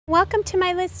Welcome to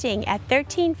my listing at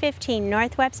 1315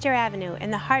 North Webster Avenue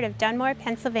in the heart of Dunmore,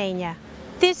 Pennsylvania.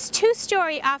 This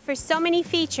two-story offers so many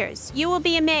features, you will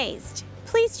be amazed.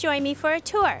 Please join me for a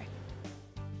tour.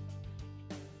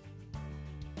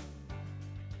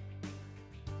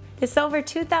 This over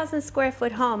 2,000 square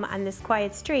foot home on this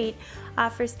quiet street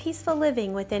offers peaceful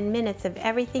living within minutes of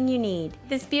everything you need.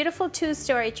 This beautiful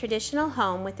two-story traditional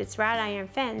home with its wrought iron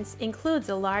fence includes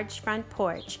a large front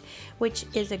porch, which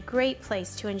is a great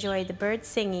place to enjoy the birds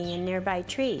singing in nearby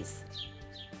trees.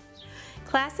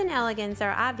 Class and elegance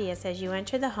are obvious as you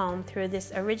enter the home through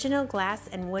this original glass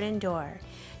and wooden door.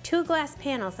 Two glass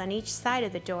panels on each side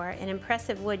of the door and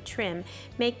impressive wood trim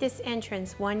make this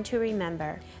entrance one to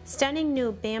remember. Stunning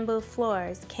new bamboo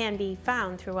floors can be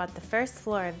found throughout the first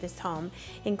floor of this home,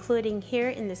 including here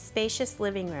in the spacious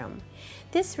living room.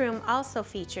 This room also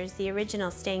features the original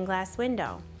stained glass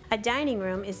window. A dining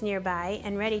room is nearby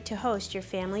and ready to host your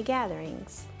family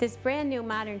gatherings. This brand new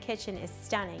modern kitchen is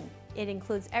stunning. It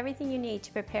includes everything you need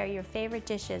to prepare your favorite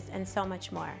dishes and so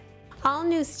much more. All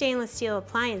new stainless steel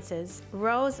appliances,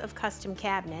 rows of custom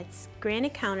cabinets,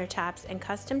 granite countertops, and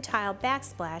custom tile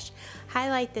backsplash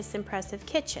highlight this impressive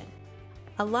kitchen.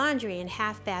 A laundry and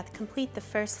half bath complete the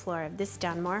first floor of this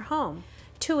Dunmore home.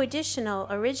 Two additional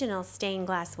original stained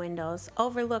glass windows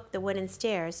overlook the wooden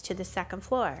stairs to the second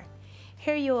floor.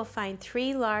 Here you will find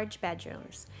three large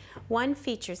bedrooms. One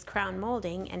features crown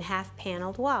molding and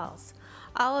half-paneled walls.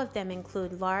 All of them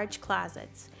include large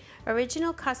closets.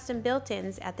 Original custom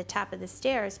built-ins at the top of the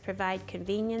stairs provide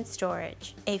convenient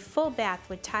storage. A full bath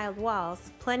with tiled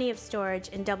walls, plenty of storage,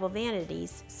 and double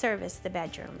vanities service the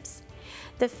bedrooms.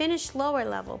 The finished lower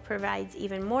level provides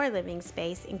even more living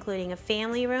space, including a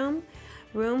family room,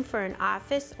 room for an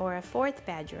office or a fourth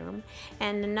bedroom,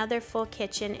 and another full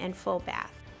kitchen and full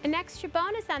bath. An extra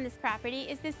bonus on this property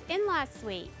is this in-law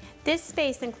suite. This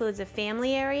space includes a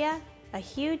family area, a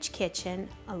huge kitchen,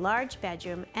 a large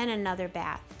bedroom, and another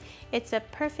bath. It's a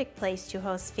perfect place to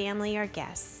host family or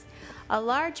guests. A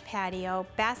large patio,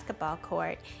 basketball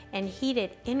court, and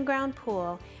heated in-ground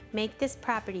pool make this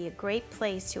property a great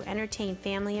place to entertain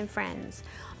family and friends.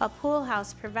 A pool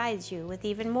house provides you with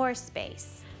even more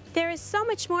space. There is so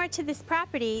much more to this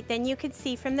property than you could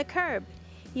see from the curb.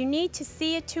 You need to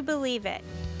see it to believe it.